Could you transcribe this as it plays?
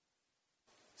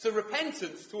So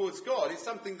repentance towards God is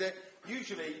something that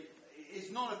usually is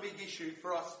not a big issue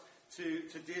for us to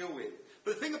deal with.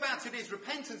 But the thing about it is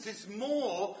repentance is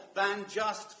more than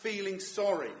just feeling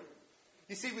sorry.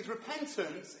 You see, with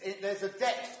repentance, there's a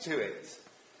depth to it.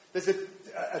 There's a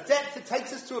depth that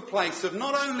takes us to a place of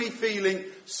not only feeling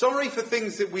sorry for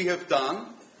things that we have done,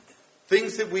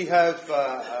 things that we have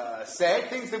said,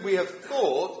 things that we have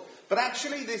thought, but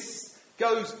actually this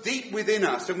goes deep within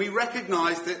us and we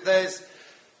recognise that there's,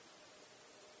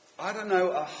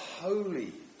 a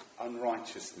holy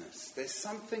unrighteousness. There's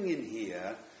something in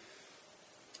here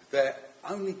that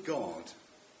only God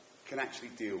can actually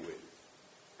deal with.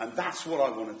 And that's what I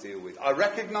want to deal with. I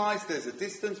recognise there's a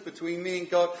distance between me and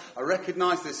God. I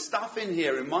recognise there's stuff in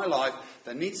here in my life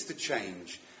that needs to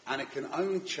change. And it can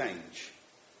only change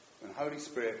when the Holy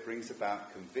Spirit brings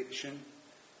about conviction,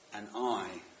 and I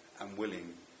am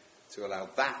willing to allow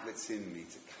that that's in me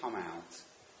to come out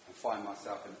and find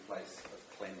myself in a place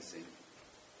of cleansing.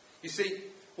 You see,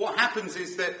 what happens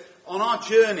is that on our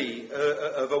journey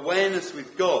of awareness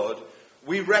with God,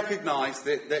 we recognise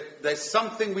that there's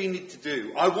something we need to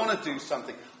do. I want to do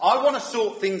something. I want to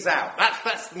sort things out.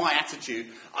 That's my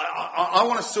attitude. I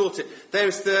want to sort it.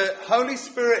 There's the Holy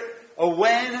Spirit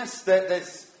awareness that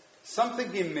there's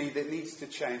something in me that needs to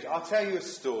change. I'll tell you a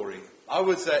story. I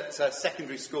was at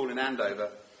secondary school in Andover,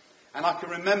 and I can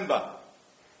remember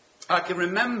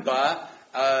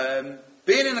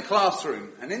being in a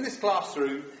classroom, and in this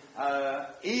classroom,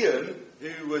 Ian,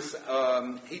 who was,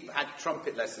 he had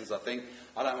trumpet lessons, I think.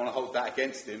 I don't want to hold that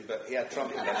against him, but he had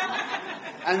trumpet lessons.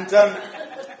 And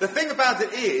the thing about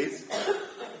it is,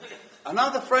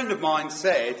 another friend of mine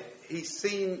said he's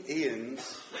seen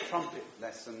Ian's trumpet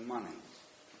lesson money.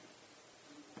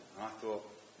 And I thought,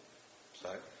 so?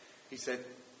 He said,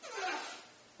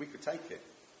 we could take it.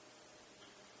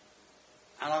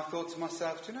 And I thought to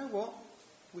myself, do you know what?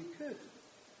 We could.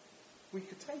 We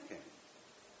could take it.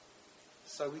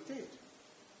 So we did.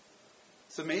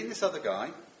 So me and this other guy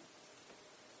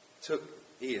took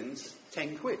Ian's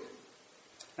 10 quid.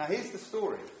 Now here's the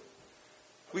story.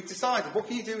 We decided, what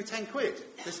can you do with 10 quid?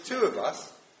 There's two of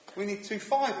us. We need 2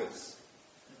 fivers.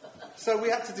 So we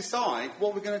had to decide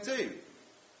what we're going to do.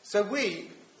 So we,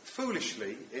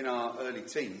 foolishly, in our early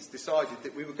teens, decided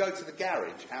that we would go to the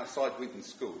garage outside Wigan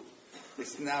School.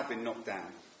 It's now been knocked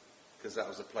down, because that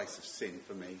was a place of sin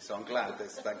for me. So I'm glad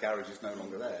that garage is no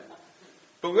longer there.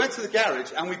 But we went to the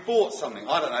garage and we bought something,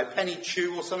 I don't know, penny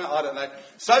chew or something, I don't know,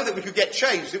 so that we could get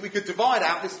change, that we could divide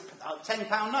out this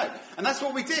 £10 note. And that's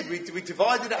what we did. We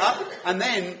divided it up, and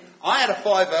then I had a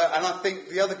fiver, and I think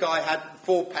the other guy had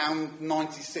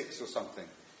 £4.96 or something.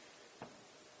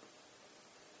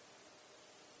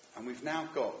 And we've now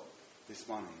got this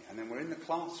money. And then we're in the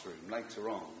classroom later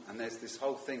on, and there's this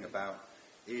whole thing about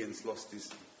Ian's lost his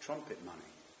trumpet money.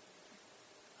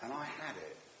 And I had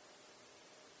it.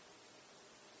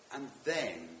 And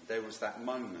then there was that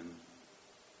moment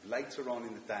later on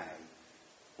in the day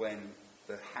when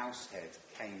the house head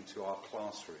came to our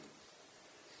classroom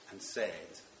and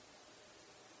said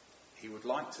he would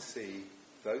like to see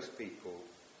those people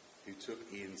who took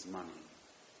Ian's money.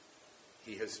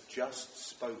 He has just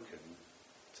spoken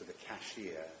to the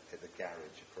cashier at the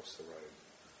garage across the road.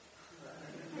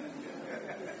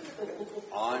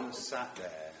 I'm sat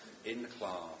there in the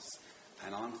class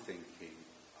and I'm thinking,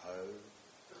 oh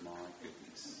my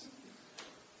goodness.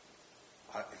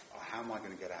 How am I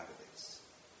going to get out of this?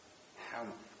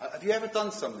 Have you ever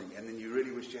done something and then you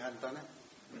really wished you hadn't done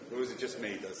it? Or is it just me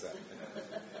that does that?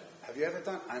 Have you ever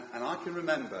done? And I can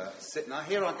remember sitting. Now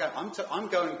here I go. I'm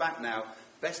going back now.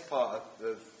 Best part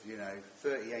of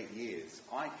 38 years.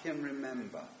 I can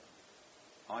remember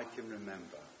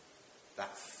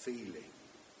that feeling.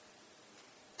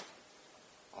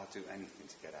 I'll do anything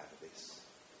to get out of this.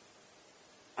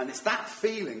 And it's that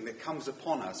feeling that comes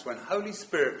upon us when Holy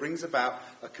Spirit brings about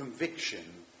a conviction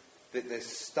that there's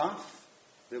stuff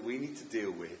that we need to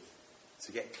deal with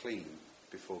to get clean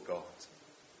before God.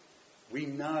 We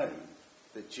know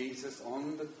that Jesus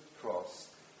on the cross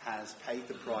has paid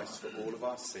the price for all of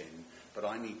our sin, but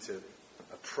I need to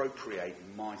appropriate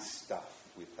my stuff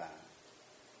with that.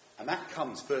 And that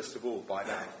comes, first of all, by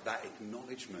that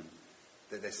acknowledgement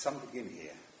that there's something in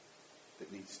here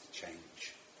that needs to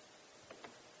change.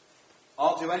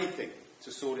 I'll do anything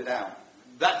to sort it out.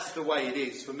 That's the way it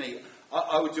is for me.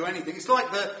 I would do anything. It's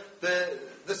like the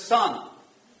son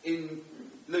in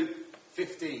Luke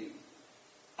 15.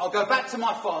 I'll go back to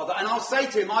my father and I'll say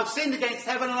to him, I've sinned against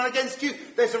heaven and against you.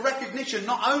 There's a recognition.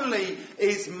 Not only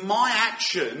is my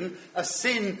action a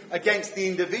sin against the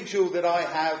individual that I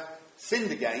have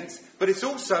sinned against, but it's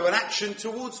also an action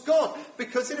towards God,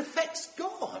 because it affects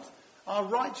God. our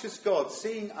righteous God,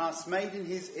 seeing us made in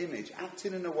his image,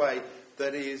 acting in a way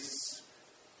that is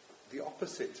the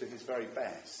opposite to his very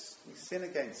best, we sin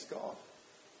against God,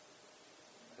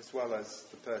 as well as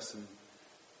the person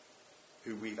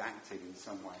who we've acted in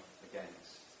some way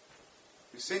against.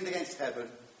 We've sinned against heaven,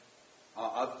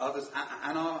 others,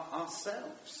 and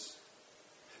ourselves.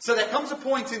 So there comes a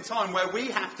point in time where we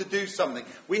have to do something.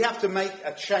 We have to make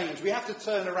a change. We have to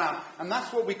turn around. And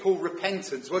that's what we call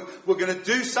repentance. We're going to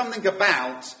do something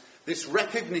about this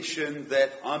recognition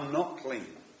that I'm not clean.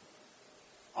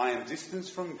 I am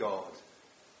distanced from God,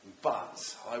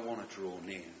 but I want to draw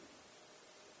near.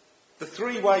 The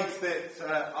three ways that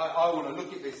I want to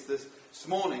look at this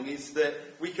morning is that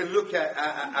we can look at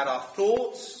our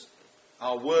thoughts,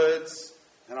 our words,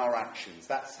 and our actions.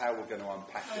 That's how we're going to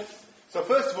unpack this. So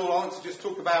first of all, I want to just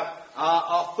talk about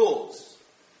our thoughts.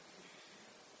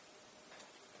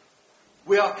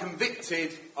 We are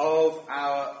convicted of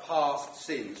our past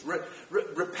sins.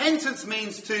 Repentance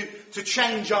means to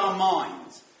change our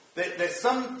minds. There's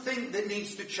something that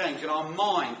needs to change in our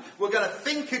mind. We're going to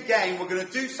think again. We're going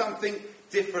to do something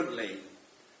differently.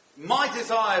 My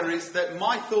desire is that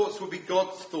my thoughts will be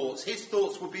God's thoughts. His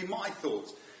thoughts will be my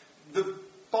thoughts. The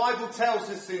Bible tells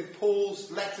us in Paul's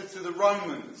letter to the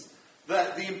Romans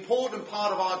that the important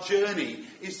part of our journey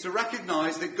is to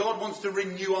recognise that God wants to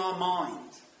renew our mind.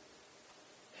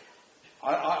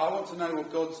 I want to know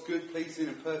what God's good, pleasing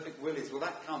and perfect will is. Well,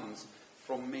 that comes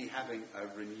from me having a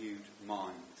renewed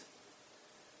mind.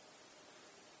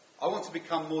 I want to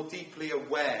become more deeply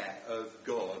aware of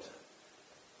God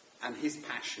and his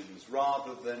passions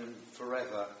rather than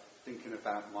forever thinking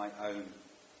about my own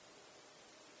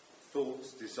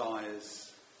thoughts,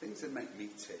 desires, things that make me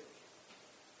tick.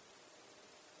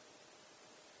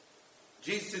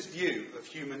 Jesus' view of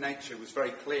human nature was very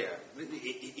clear.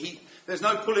 There's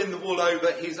no pulling the wool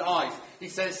over his eyes. He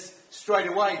says straight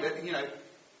away that,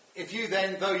 if you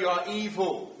then, though you are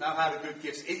evil, know how to good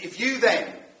gifts. If you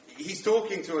then, he's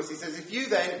talking to us, he says, if you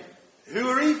then, who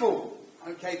are evil?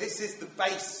 Okay, this is the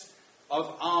base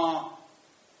of our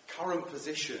current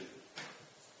position.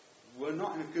 We're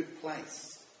not in a good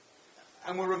place.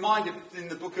 And we're reminded in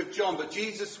the book of John, but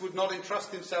Jesus would not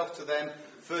entrust himself to them,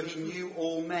 for he knew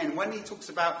all men. When he talks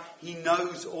about he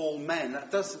knows all men,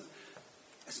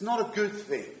 it's not a good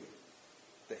thing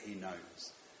that he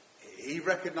knows. He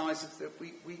recognises that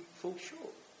we fall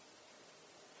short.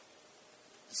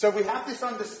 So we have this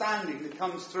understanding that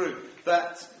comes through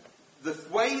that the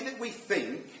way that we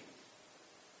think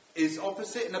is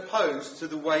opposite and opposed to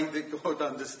the way that God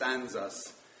understands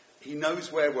us. He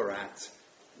knows where we're at.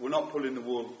 We're not pulling the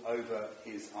wool over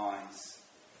his eyes.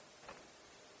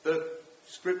 The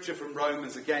scripture from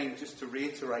Romans, again, just to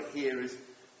reiterate here, is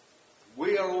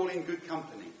we are all in good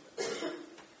company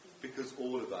because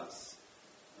all of us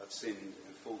have sinned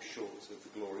and fall short of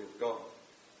the glory of God.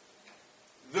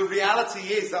 The reality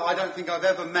is that I don't think I've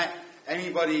ever met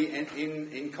anybody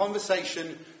in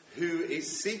conversation who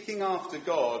is seeking after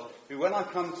God, who when I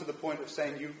come to the point of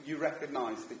saying you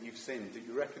recognise that you've sinned, that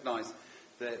you recognise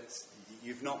that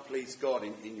you've not pleased God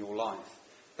in your life,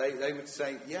 they would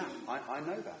say, yeah, I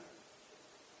know that.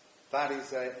 That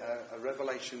is a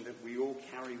revelation that we all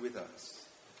carry with us.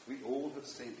 We all have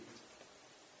sinned.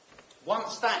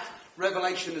 Once that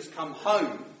revelation has come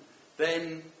home,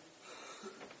 then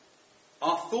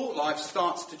our thought life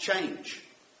starts to change.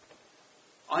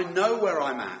 I know where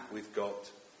I'm at with God.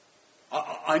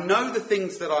 I know the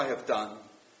things that I have done,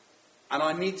 and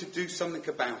I need to do something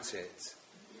about it.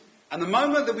 And the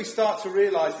moment that we start to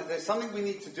realise that there's something we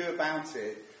need to do about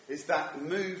it is that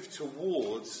move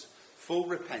towards full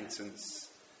repentance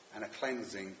and a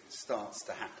cleansing starts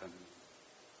to happen.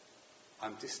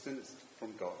 I'm distanced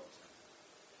from God.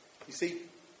 You see,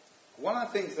 one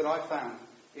of the things that I found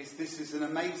is this is an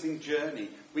amazing journey.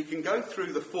 We can go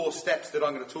through the 4 steps that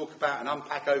I'm going to talk about and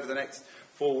unpack over the next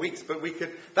 4 weeks, but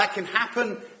that can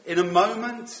happen in a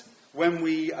moment when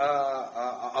we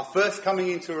are first coming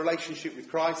into a relationship with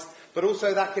Christ, but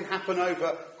also that can happen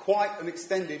over quite an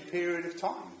extended period of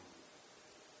time.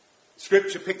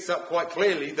 Scripture picks up quite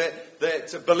clearly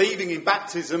that believing in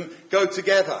baptism go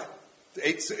together.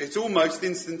 It's almost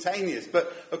instantaneous.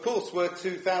 But, of course, we're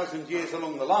 2,000 years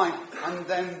along the line. And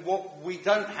then what we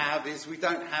don't have is we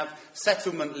don't have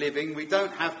settlement living. We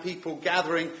don't have people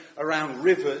gathering around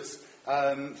rivers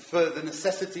for the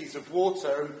necessities of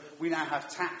water. And we now have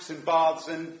taps and baths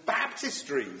and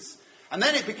baptistries. And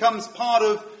then it becomes part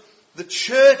of the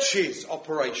church's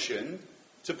operation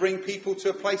to bring people to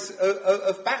a place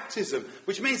of baptism,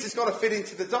 which means it's got to fit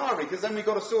into the diary, because then we've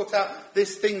got to sort out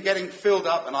this thing getting filled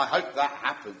up, and I hope that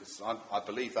happens. I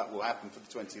believe that will happen for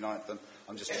the 29th, and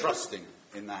I'm just trusting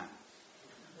in that.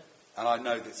 And I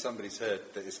know that somebody's heard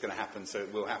that it's going to happen, so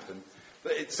it will happen.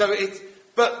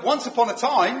 But once upon a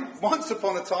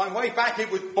time, way back, it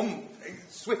was boom,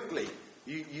 swiftly.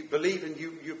 You believe and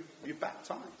you're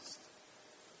baptized.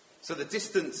 So the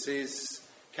distances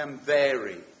can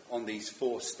vary on these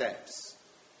 4 steps.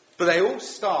 But they all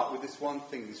start with this one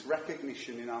thing, this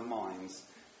recognition in our minds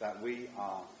that we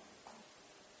are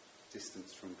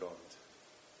distanced from God.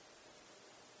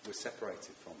 We're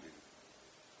separated from him.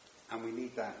 And we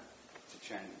need that to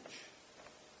change.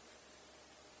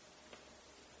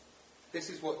 This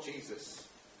is what Jesus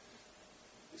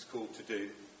is called to do.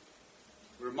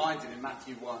 We're reminded in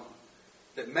Matthew 1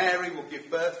 that Mary will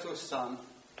give birth to a son.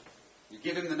 You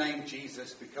give him the name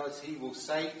Jesus because he will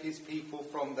save his people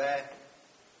from their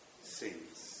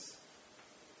sins.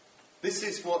 This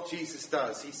is what Jesus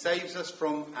does. He saves us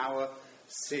from our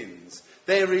sins.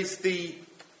 There is the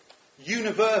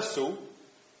universal,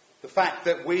 the fact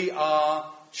that we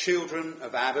are children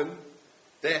of Adam.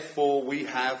 Therefore, we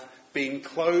have been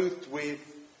clothed with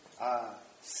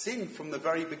sin from the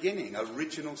very beginning,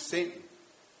 original sin.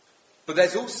 But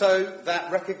there's also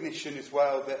that recognition as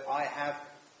well that I have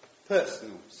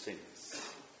personal sins.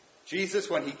 Jesus,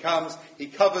 when he comes, he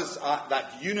covers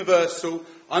that universal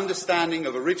understanding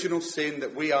of original sin,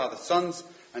 that we are the sons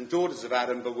and daughters of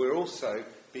Adam, but we're also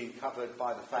being covered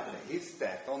by the fact that his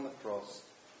death on the cross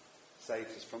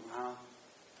saves us from our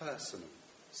personal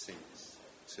sins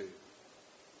too.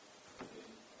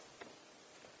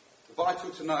 It's vital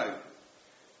to know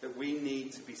that we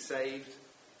need to be saved,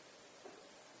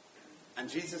 and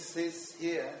Jesus is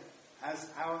here as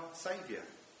our Saviour.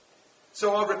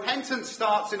 So our repentance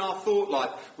starts in our thought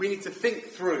life. We need to think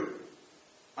through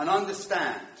and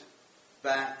understand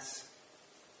that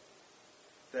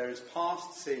there is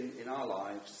past sin in our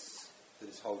lives that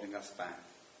is holding us back.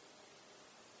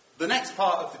 The next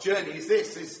part of the journey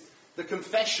is the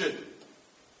confession.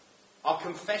 Our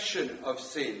confession of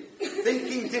sin.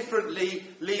 Thinking differently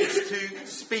leads to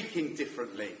speaking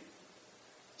differently.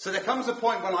 So there comes a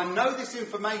point when I know this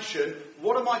information,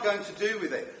 what am I going to do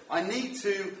with it? I need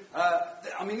to,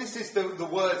 this is the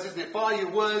words, isn't it? By your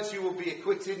words you will be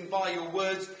acquitted, and by your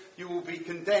words you will be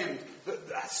condemned.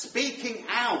 Speaking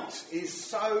out is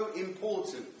so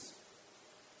important.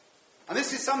 And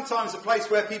this is sometimes a place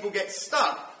where people get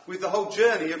stuck with the whole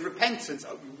journey of repentance.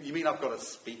 Oh, you mean I've got to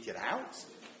speak it out?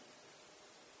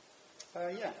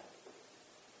 Yeah,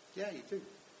 you do.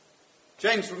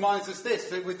 James reminds us this,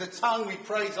 that with the tongue we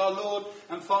praise our Lord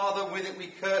and Father, with it we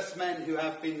curse men who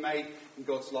have been made in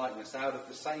God's likeness. Out of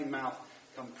the same mouth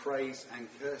come praise and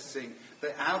cursing.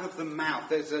 That out of the mouth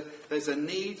there's a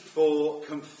need for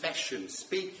confession,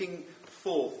 speaking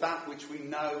forth that which we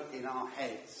know in our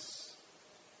heads.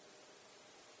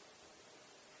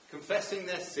 Confessing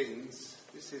their sins,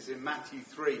 this is in Matthew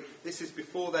 3. This is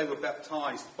before they were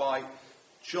baptized by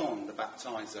John the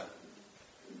baptizer.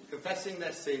 Confessing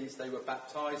their sins, they were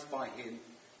baptized by him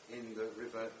in the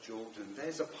river Jordan.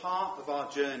 There's a part of our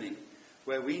journey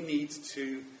where we need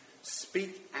to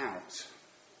speak out.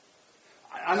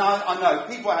 And I know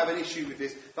people have an issue with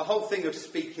this, the whole thing of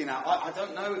speaking out. I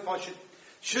don't know if I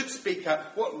should speak out.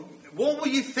 What will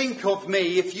you think of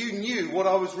me if you knew what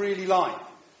I was really like?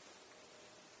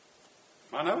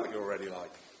 I know what you're already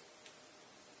like.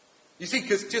 You see,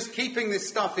 because just keeping this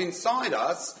stuff inside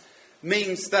us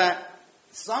means that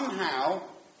somehow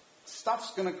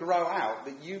stuff's going to grow out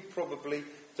that you probably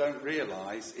don't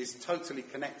realise is totally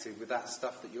connected with that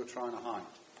stuff that you're trying to hide.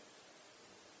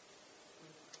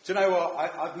 Do you know what?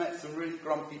 I've met some really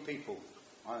grumpy people.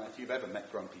 I don't know if you've ever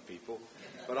met grumpy people,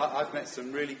 but I've met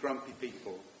some really grumpy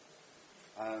people.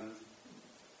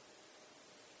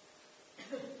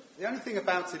 The only thing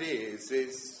about it is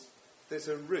there's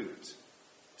a root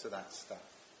to that stuff.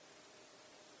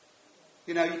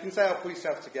 You know, you can say, pull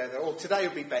yourself together, or today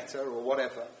will be better, or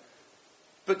whatever.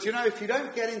 But, you know, if you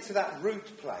don't get into that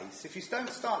root place, if you don't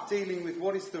start dealing with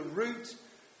what is the root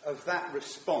of that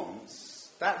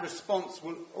response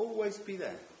will always be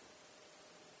there.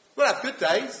 We'll have good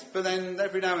days, but then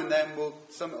every now and then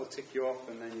something will tick you off,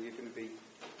 and then you're going to be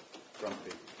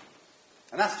grumpy.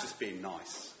 And that's just being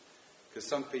nice, because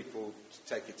some people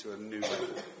take it to a new level,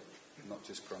 not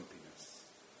just grumpiness.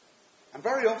 And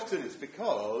very often it's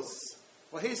because...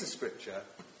 Well, here's a scripture.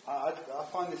 I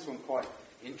find this one quite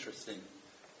interesting.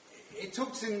 It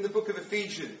talks in the book of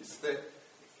Ephesians that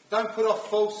don't put off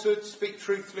falsehood, speak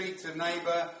truthfully to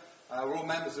neighbour. We're all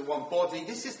members of one body.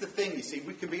 This is the thing, you see.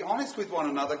 We can be honest with one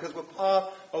another because we're part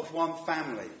of one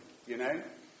family, you know.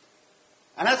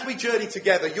 And as we journey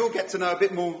together, you'll get to know a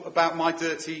bit more about my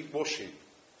dirty washing.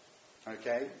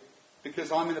 Okay?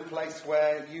 Because I'm in a place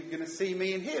where you're going to see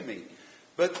me and hear me.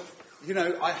 But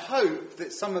I hope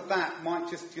that some of that might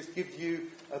just give you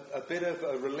a bit of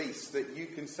a release, that you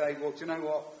can say, well, do you know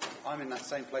what? I'm in that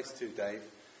same place too, Dave,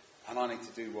 and I need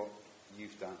to do what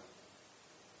you've done.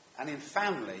 And in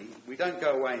family, we don't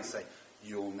go away and say,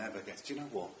 you'll never guess. Do you know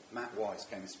what? Matt Wise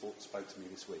came and spoke to me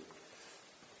this week.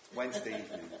 Wednesday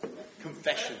evening.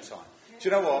 Confession time. Do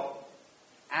you know what?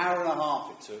 Hour and a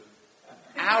half it took.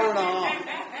 Hour and a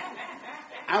half.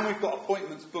 And we've got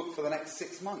appointments booked for the next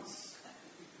 6 months.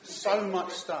 So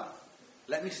much stuff.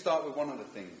 Let me start with one of the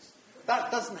things.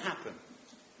 That doesn't happen.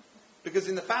 Because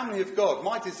in the family of God,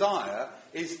 my desire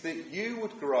is that you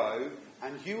would grow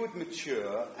and you would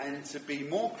mature and to be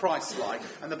more Christ-like.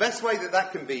 And the best way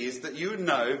that can be is that you would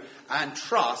know and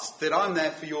trust that I'm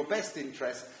there for your best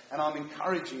interest and I'm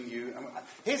encouraging you.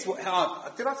 Here's what...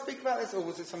 did I speak about this or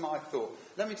was it something I thought?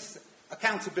 Let me just...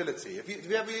 Accountability. Have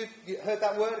you ever heard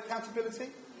that word, accountability?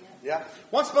 Yeah.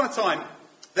 Once upon a time,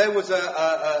 there was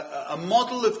a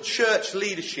model of church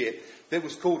leadership that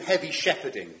was called heavy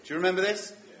shepherding. Do you remember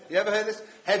this? You ever heard this?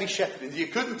 Heavy shepherding. You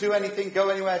couldn't do anything, go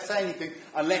anywhere, say anything,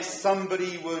 unless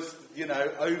somebody was,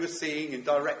 overseeing and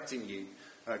directing you.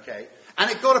 Okay? And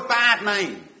it got a bad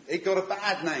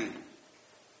name.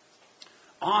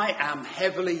 I am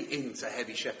heavily into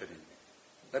heavy shepherding.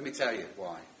 Let me tell you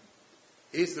why.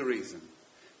 Here's the reason.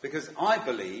 Because I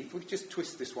believe, we just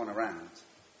twist this one around,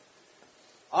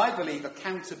 I believe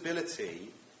accountability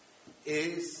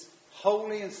is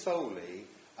wholly and solely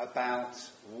about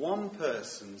one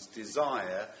person's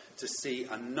desire to see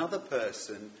another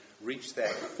person reach their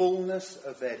fullness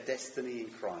of their destiny in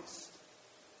Christ.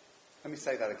 Let me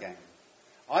say that again.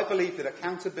 I believe that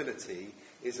accountability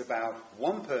is about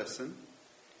one person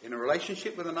in a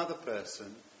relationship with another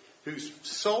person whose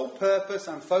sole purpose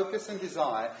and focus and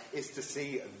desire is to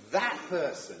see that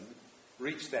person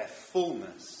reach their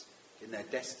fullness in their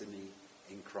destiny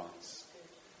in Christ.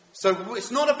 So it's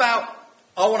not about,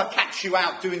 I want to catch you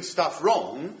out doing stuff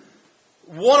wrong.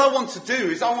 What I want to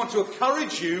do is I want to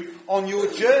encourage you on your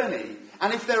journey.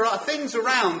 And if there are things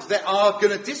around that are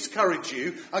going to discourage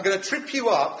you, are going to trip you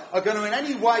up, are going to in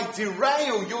any way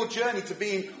derail your journey to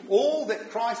being all that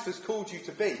Christ has called you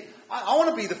to be, I want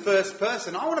to be the first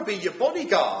person. I want to be your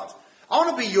bodyguard. I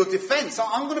want to be your defence.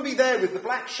 I'm going to be there with the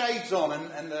black shades on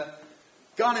and the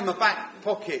gun in my back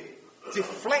pocket,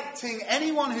 deflecting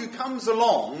anyone who comes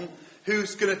along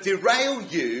who's going to derail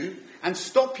you and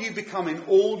stop you becoming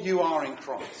all you are in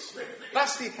Christ.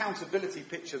 That's the accountability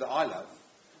picture that I love.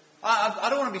 I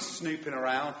don't want to be snooping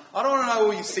around. I don't want to know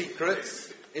all your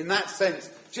secrets in that sense,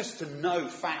 just to know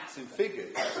facts and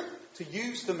figures. To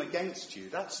use them against you,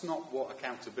 that's not what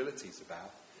accountability is about.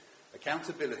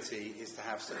 Accountability is to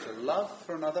have such a love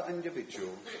for another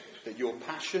individual that your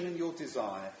passion and your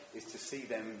desire is to see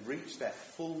them reach their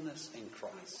fullness in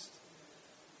Christ.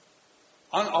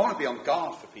 I want to be on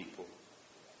guard for people.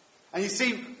 And you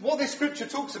see, what this scripture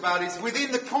talks about is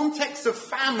within the context of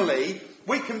family,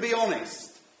 we can be honest.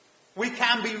 We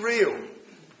can be real.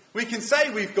 We can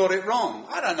say we've got it wrong.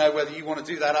 I don't know whether you want to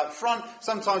do that up front.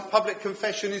 Sometimes public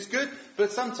confession is good,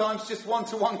 but sometimes just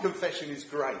one-to-one confession is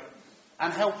great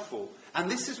and helpful.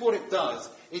 And this is what it does.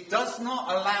 It does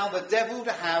not allow the devil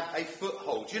to have a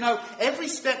foothold. You know, every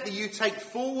step that you take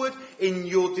forward in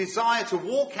your desire to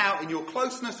walk out in your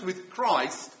closeness with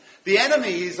Christ, the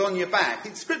enemy is on your back.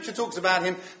 Scripture talks about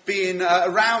him being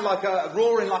around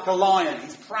roaring like a lion.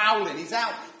 He's prowling. He's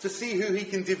out to see who he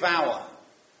can devour.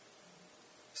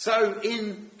 So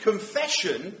in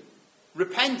confession,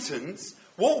 repentance,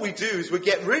 what we do is we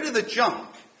get rid of the junk.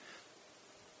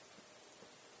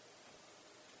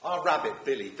 Our rabbit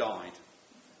Billy died.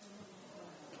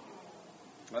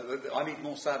 I need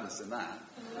more sadness than that.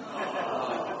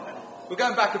 We're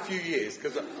going back a few years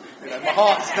because my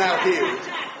heart's now healed.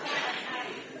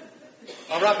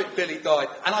 Our rabbit Billy died,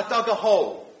 and I dug a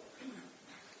hole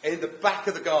in the back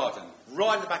of the garden,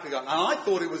 right in the back of the garden, and I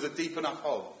thought it was a deep enough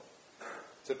hole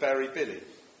to bury Billy.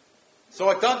 So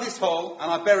I dug this hole and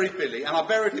I buried Billy, and I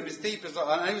buried him as deep as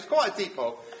and it was quite a deep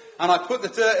hole. And I put the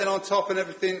dirt in on top and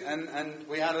everything, and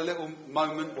we had a little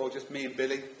moment, well, just me and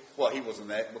Billy. Well, he wasn't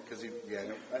there because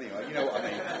anyway, you know what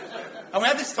I mean. And we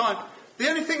had this time. The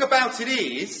only thing about it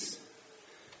is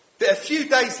that a few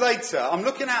days later, I'm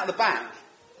looking out the back,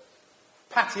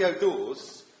 patio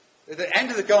doors, at the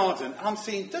end of the garden, and I'm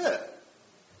seeing dirt.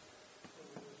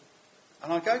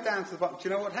 And I go down to the bottom. Do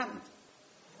you know what happened?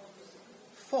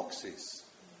 Foxes.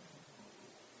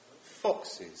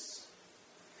 Foxes.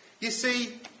 You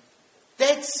see,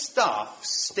 dead stuff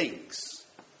stinks.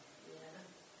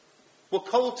 We're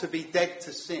called to be dead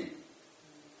to sin.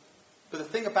 But the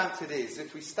thing about it is,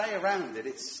 if we stay around it,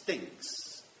 it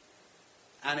stinks.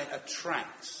 And it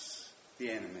attracts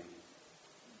the enemy.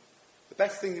 The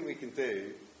best thing that we can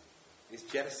do is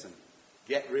jettison,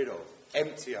 get rid of,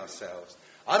 empty ourselves.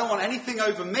 I don't want anything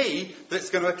over me that's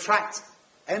going to attract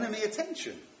enemy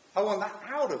attention. I want that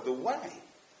out of the way.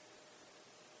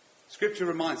 Scripture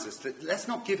reminds us that let's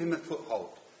not give him a foothold.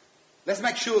 Let's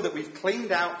make sure that we've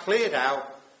cleared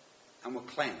out, and we're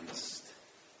cleansed.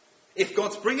 If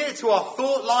God's bringing it to our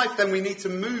thought life, then we need to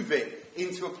move it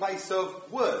into a place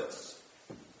of words.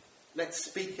 Let's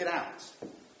speak it out.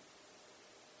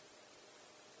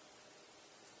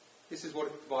 This is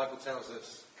what the Bible tells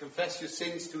us. Confess your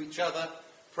sins to each other.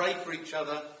 Pray for each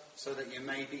other so that you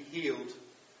may be healed.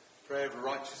 Prayer of a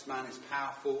righteous man is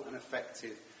powerful and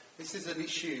effective. This is an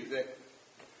issue that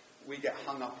we get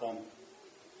hung up on.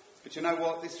 But you know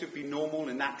what? This should be normal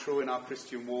and natural in our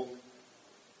Christian walk.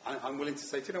 I'm willing to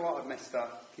say, do you know what? I've messed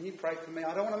up. Can you pray for me?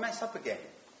 I don't want to mess up again.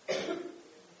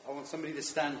 I want somebody to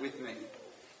stand with me.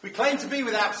 We claim to be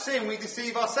without sin, we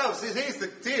deceive ourselves. Here's the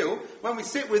deal. When we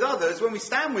sit with others, when we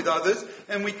stand with others,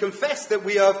 and we confess that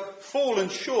we have fallen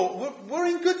short, we're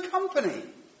in good company.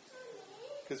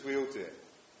 Because we all do it.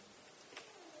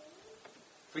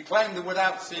 If we claim that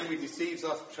without sin, we deceive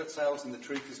ourselves and the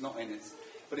truth is not in us.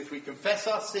 But if we confess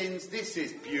our sins, this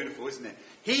is beautiful, isn't it?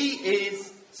 He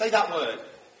is, say that word,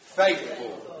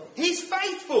 faithful. He's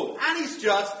faithful and he's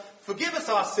just. Forgive us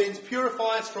our sins,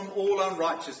 purify us from all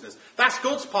unrighteousness. That's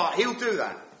God's part. He'll do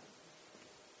that.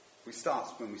 We start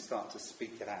when we start to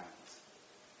speak it out.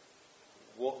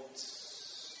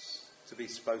 What's to be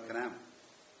spoken out?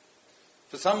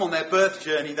 For some on their birth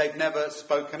journey, they've never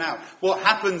spoken out. What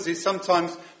happens is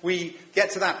sometimes we get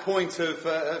to that point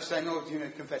of saying, oh, do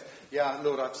you confess? Yeah,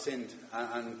 Lord, I've sinned.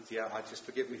 And I just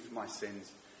forgive me for my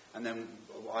sins. And then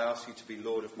I ask you to be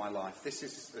Lord of my life. This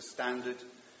is a standard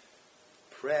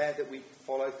prayer that we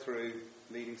follow through,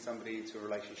 leading somebody into a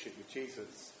relationship with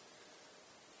Jesus.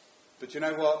 But you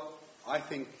know what? I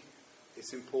think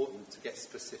it's important to get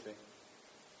specific.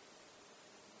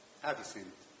 Have you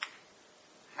sinned?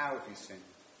 How have you sinned?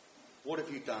 What have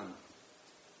you done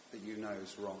that you know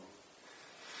is wrong?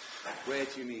 Where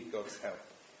do you need God's help?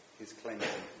 His cleansing.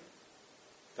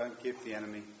 Don't give the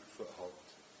enemy a foothold.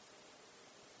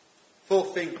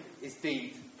 Fourth thing is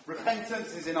deed.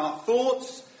 Repentance is in our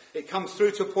thoughts. It comes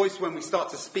through to a point when we start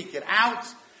to speak it out,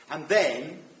 and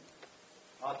then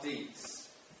our deeds.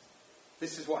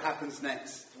 This is what happens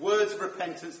next. Words of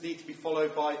repentance need to be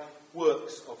followed by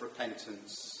works of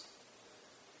repentance.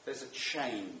 There's a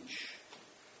change.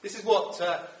 This is what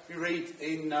we read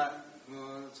in...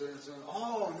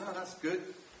 oh, no, that's good.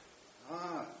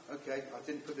 Okay, I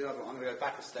didn't put the other one. I'm going to go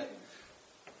back a step.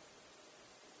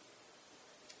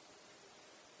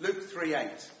 Luke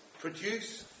 3:8.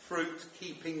 Produce fruit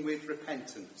keeping with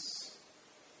repentance.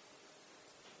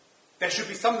 There should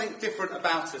be something different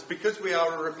about us. Because we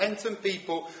are a repentant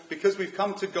people, because we've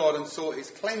come to God and sought his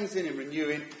cleansing and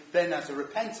renewing, then as a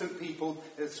repentant people,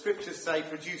 as the scriptures say,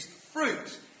 produce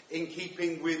fruit in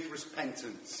keeping with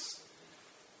repentance.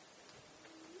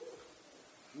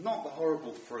 Not the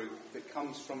horrible fruit that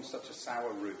comes from such a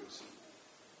sour root.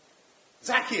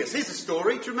 Zacchaeus, here's a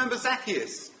story. Do you remember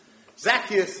Zacchaeus?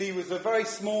 Zacchaeus, he was a very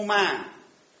small man.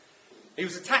 He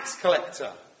was a tax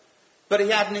collector. But he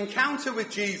had an encounter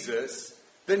with Jesus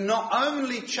that not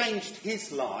only changed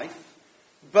his life,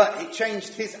 but it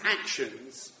changed his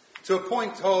actions to a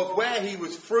point of where he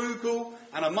was frugal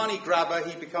and a money grabber,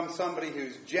 he becomes somebody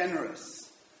who's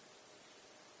generous.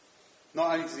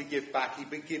 Not only does he give back, he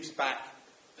gives back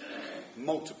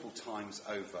multiple times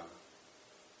over.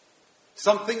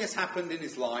 Something has happened in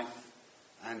his life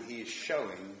and he is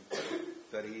showing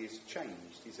that he is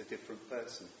changed. He's a different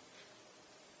person.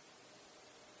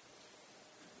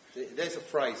 There's a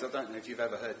phrase, I don't know if you've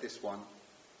ever heard this one.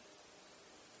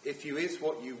 If you is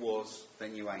what you was,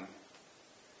 then you ain't.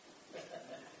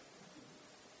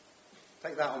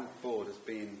 Take that on board as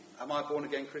being, am I a born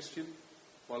again Christian?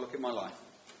 Well, look at my life.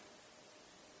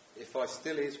 If I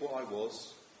still is what I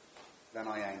was, then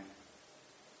I ain't.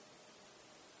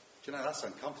 Do you know, that's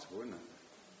uncomfortable, isn't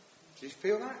it? Do you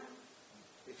feel that?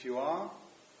 If you are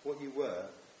what you were,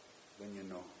 then you're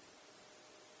not.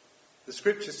 The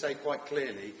scriptures say quite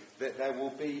clearly that there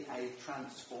will be a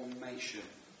transformation.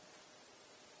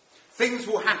 Things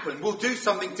will happen. We'll do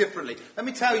something differently. Let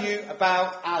me tell you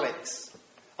about Alex.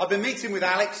 I've been meeting with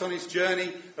Alex on his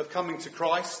journey of coming to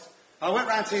Christ. I went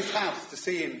round to his house to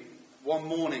see him one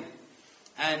morning.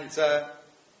 And I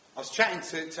was chatting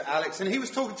to Alex, and he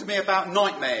was talking to me about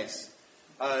nightmares.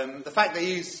 The fact that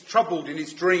he's troubled in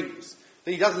his dreams,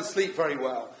 that he doesn't sleep very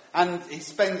well. And he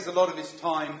spends a lot of his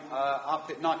time up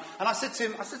at night. And I said to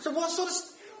him,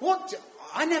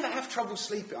 I never have trouble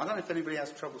sleeping. I don't know if anybody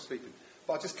has trouble sleeping.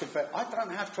 But I just confess, I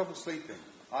don't have trouble sleeping.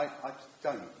 I just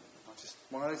don't. I just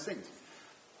one of those things.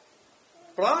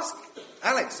 But I asked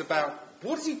Alex about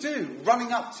what does he do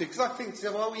running up to, because I think,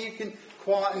 well, you can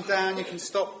quieten down, you can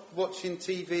stop watching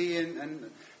TV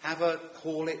and have a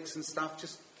Horlicks and stuff,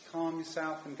 just calm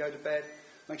yourself and go to bed.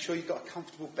 Make sure you've got a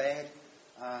comfortable bed,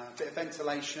 a bit of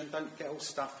ventilation, don't get all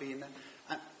stuffy in there.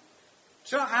 And,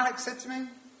 do you know what Alex said to me?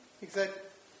 He said,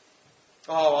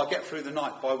 I'll get through the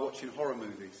night by watching horror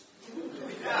movies.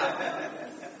 I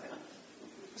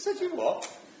said, you what?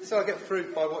 So I get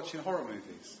through by watching horror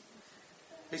movies.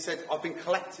 He said, I've been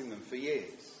collecting them for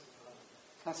years.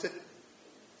 I said,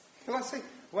 can I see?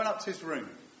 I went up to his room.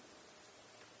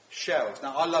 Shelves.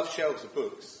 Now, I love shelves of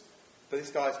books. But this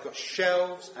guy's got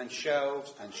shelves and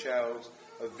shelves and shelves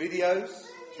of videos.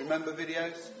 Do you remember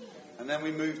videos? And then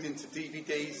we moved into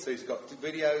DVDs. So he's got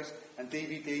videos and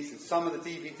DVDs. And some of the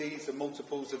DVDs are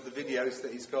multiples of the videos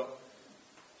that he's got.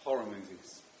 Horror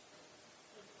movies.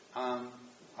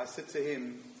 I said to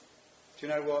him, do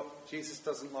you know what? Jesus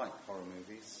doesn't like horror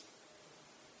movies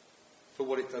for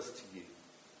what it does to you.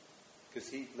 Because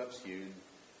he loves you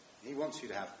and he wants you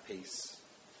to have peace.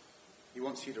 He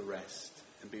wants you to rest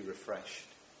and be refreshed.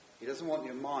 He doesn't want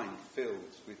your mind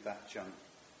filled with that junk.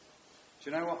 Do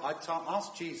you know what? I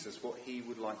asked Jesus what he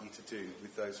would like you to do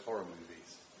with those horror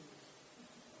movies.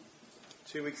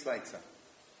 2 weeks later,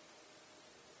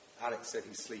 Alex said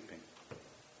he's sleeping.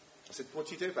 I said, what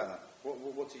do you do about that?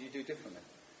 What did you do differently?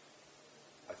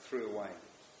 I threw away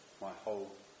my whole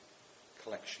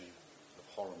collection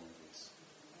of horror movies.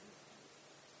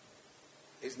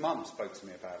 His mum spoke to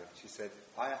me about it. She said,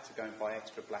 I had to go and buy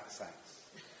extra black sacks.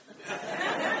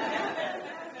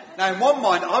 Now, in one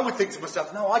mind, I would think to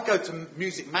myself, no, I go to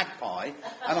Music Magpie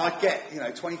and I get,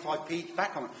 25p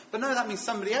back on it. But no, that means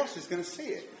somebody else is going to see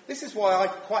it. This is why I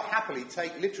quite happily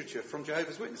take literature from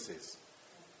Jehovah's Witnesses.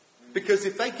 Because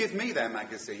if they give me their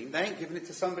magazine, they ain't giving it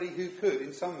to somebody who could,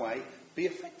 in some way, be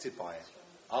affected by it.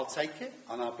 I'll take it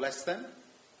and I'll bless them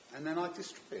and then I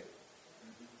destroy it.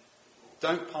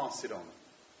 Don't pass it on.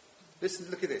 Listen,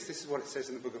 look at this. This is what it says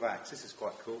in the book of Acts. This is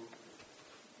quite cool.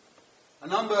 A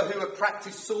number who had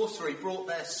practiced sorcery brought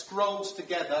their scrolls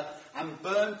together and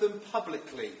burned them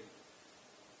publicly.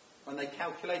 When they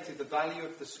calculated the value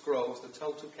of the scrolls, the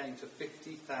total came to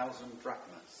 50,000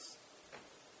 drachmas.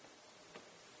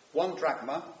 1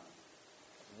 drachma,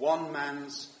 1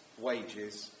 man's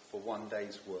wages for 1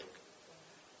 day's work.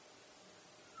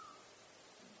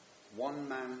 1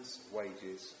 man's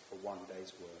wages for 1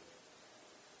 day's work.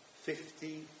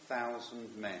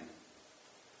 50,000 men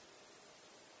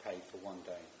paid for 1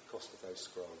 day, the cost of those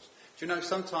scrolls. Do you know,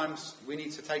 sometimes we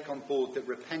need to take on board that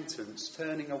repentance,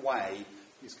 turning away,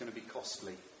 is going to be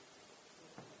costly.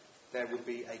 There will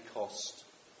be a cost.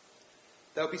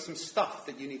 There'll be some stuff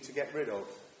that you need to get rid of.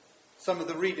 Some of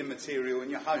the reading material in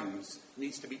your homes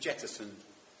needs to be jettisoned.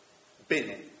 Bin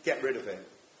it. Get rid of it.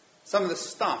 Some of the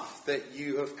stuff that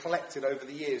you have collected over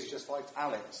the years, just like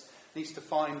Alex, needs to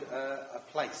find a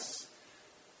place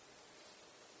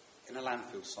in a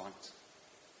landfill site.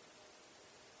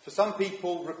 For some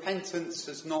people, repentance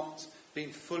has not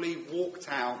been fully walked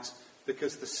out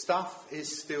because the stuff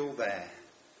is still there.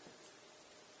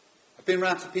 I've been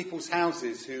around to people's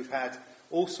houses who've had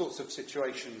all sorts of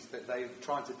situations that they've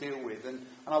tried to deal with, and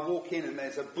I walk in and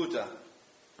there's a Buddha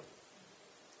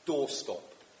doorstop.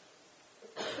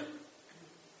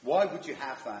 Why would you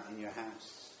have that in your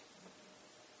house?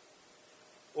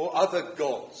 Or other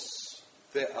gods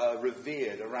that are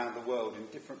revered around the world in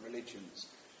different religions.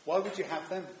 Why would you have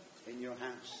them in your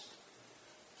house?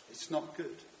 It's not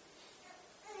good.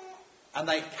 And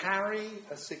they carry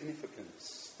a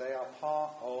significance. They are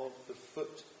part of the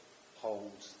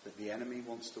footholds that the enemy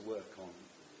wants to work on.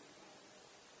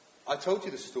 I told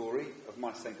you the story of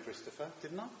my St. Christopher,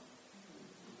 didn't I?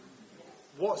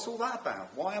 What's all that about?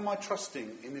 Why am I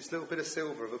trusting in this little bit of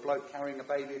silver of a bloke carrying a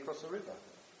baby across a river?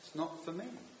 It's not for me.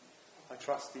 I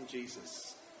trust in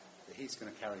Jesus, that he's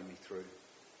going to carry me through.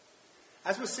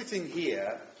 As we're sitting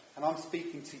here, and I'm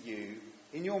speaking to you,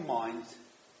 in your mind,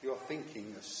 you're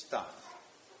thinking of stuff.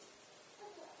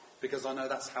 Because I know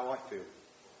that's how I feel.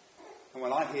 And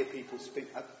when I hear people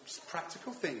speak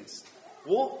practical things,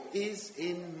 what is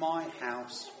in my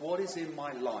house, what is in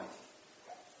my life,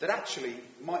 that actually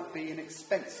might be an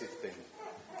expensive thing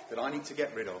that I need to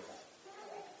get rid of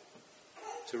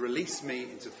to release me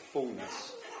into the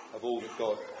fullness of all that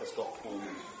God has got for me.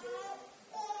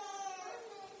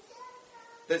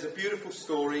 There's a beautiful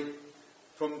story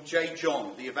from J.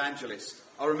 John, the evangelist.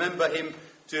 I remember him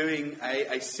doing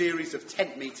a series of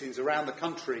tent meetings around the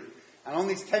country. And on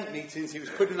these tent meetings, he was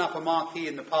putting up a marquee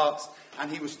in the parks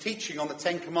and he was teaching on the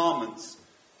 10 Commandments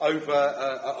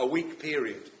over a week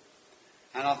period.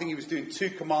 And I think he was doing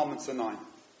 2 commandments a night.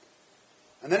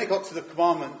 And then it got to the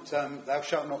commandment, thou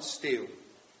shalt not steal.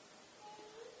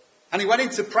 And he went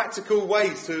into practical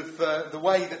ways of the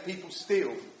way that people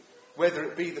steal, whether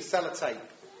it be the sellotape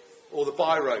or the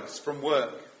biros from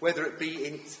work, whether it be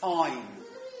in time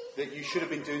that you should have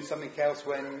been doing something else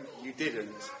when you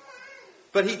didn't.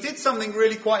 But he did something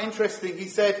really quite interesting. He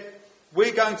said,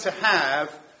 we're going to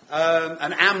have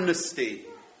an amnesty.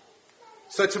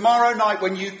 So tomorrow night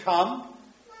when you come,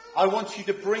 I want you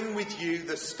to bring with you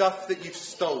the stuff that you've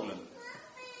stolen.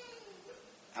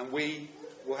 And we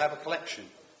will have a collection.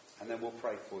 And then we'll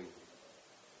pray for you.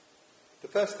 The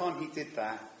first time he did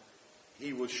that,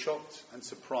 he was shocked and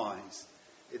surprised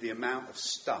at the amount of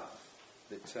stuff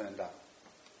that turned up.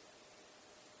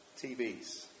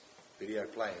 TVs, video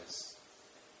players,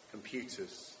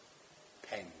 computers,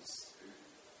 pens,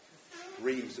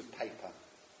 reams of paper.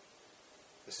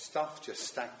 The stuff just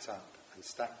stacked up and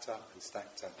stacked up and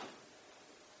stacked up.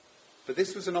 But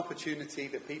this was an opportunity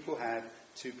that people had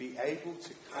to be able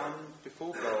to come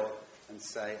before God and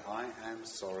say, I am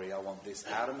sorry, I want this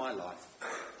out of my life.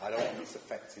 I don't want this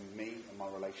affecting me and my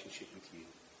relationship with you.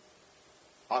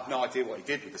 I have no idea what he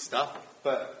did with the stuff,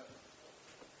 but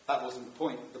that wasn't the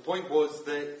point. The point was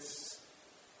that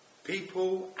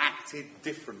people acted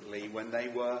differently when they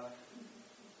were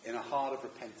in a heart of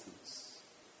repentance.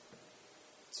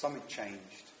 Something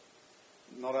changed.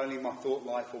 Not only my thought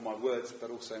life or my words, but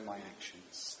also my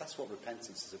actions. That's what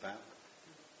repentance is about.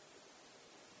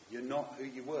 You're not who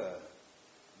you were.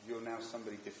 You're now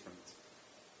somebody different.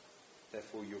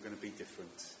 Therefore, you're going to be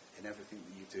different in everything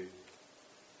that you do.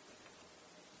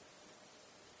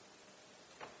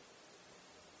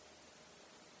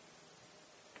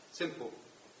 Simple.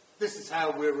 This is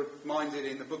how we're reminded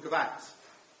in the book of Acts.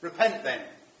 Repent then.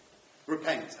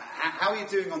 Repent. How are you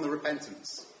doing on the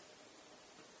repentance?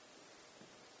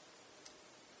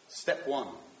 Step 1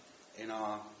 in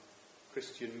our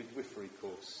Christian midwifery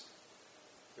course.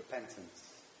 Repentance.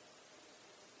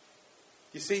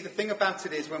 You see, the thing about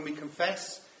it is when we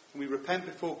confess and we repent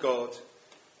before God,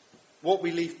 what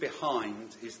we leave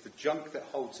behind is the junk that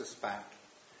holds us back.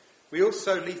 We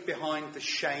also leave behind the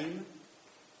shame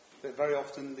that very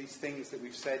often these things that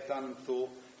we've said, done and thought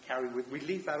carry with. We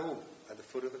leave that all at the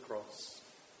foot of the cross.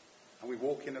 And we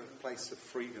walk in a place of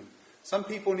freedom. Some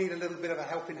people need a little bit of a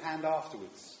helping hand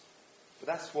afterwards. But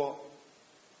that's what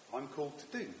I'm called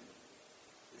to do.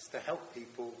 Is to help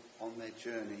people on their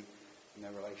journey in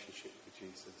their relationship with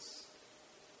Jesus.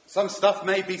 Some stuff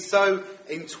may be so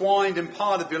entwined and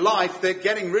part of your life that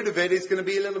getting rid of it is going to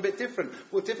be a little bit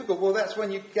difficult. Well, that's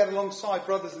when you get alongside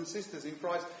brothers and sisters in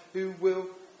Christ who will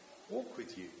walk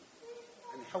with you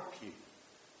and help you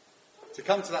to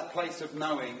come to that place of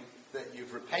knowing that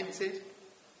you've repented,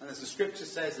 and as the scripture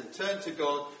says, and turned to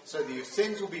God so that your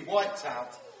sins will be wiped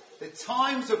out. The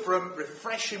times of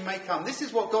refreshing may come. This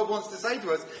is what God wants to say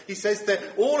to us. He says that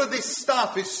all of this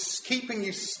stuff is keeping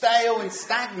you stale and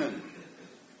stagnant.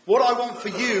 What I want for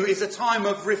you is a time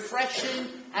of refreshing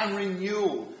and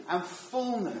renewal and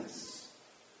fullness.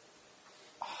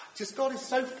 Just God is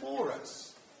so for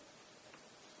us.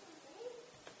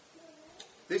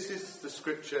 This is the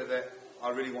scripture that I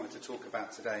really wanted to talk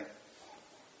about today,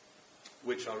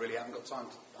 which I really haven't got time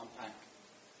to unpack.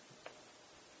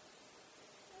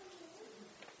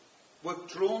 We're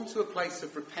drawn to a place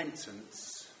of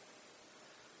repentance,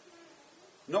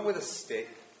 not with a stick,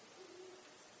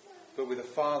 but with a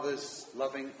Father's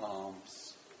loving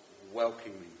arms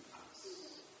welcoming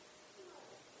us.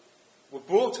 We're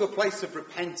brought to a place of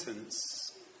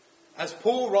repentance, as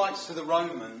Paul writes to the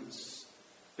Romans,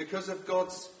 because of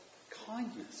God's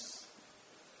kindness.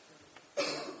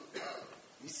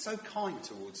 He's so kind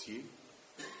towards you,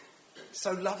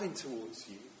 so loving towards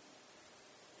you.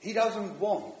 He doesn't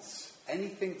want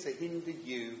anything to hinder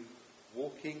you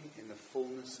walking in the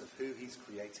fullness of who he's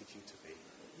created you to be.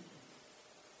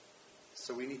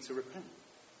 So we need to repent.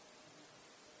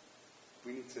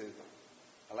 We need to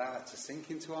allow that to sink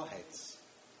into our heads.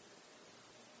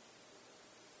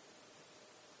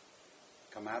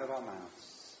 Come out of our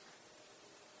mouths.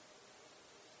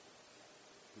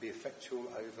 And be effectual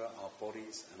over our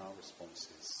bodies and our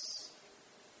responses.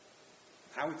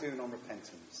 How are we doing on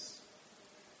repentance?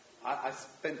 I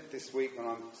spent this week, when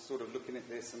I'm sort of looking at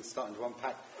this and starting to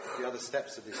unpack the other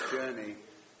steps of this journey,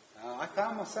 I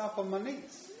found myself on my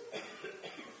knees,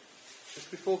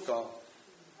 just before God,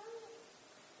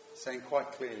 saying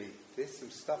quite clearly, there's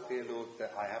some stuff here, Lord,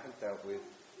 that I haven't dealt with,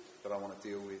 but I want to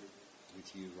deal with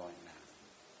you right now.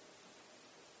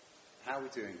 How are we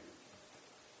doing?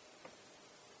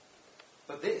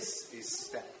 But this is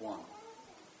step 1.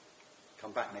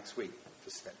 Come back next week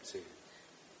for step 2.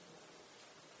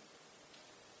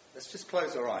 Let's just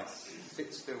close our eyes.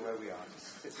 Sit still where we are.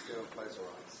 Just sit still and close our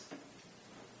eyes.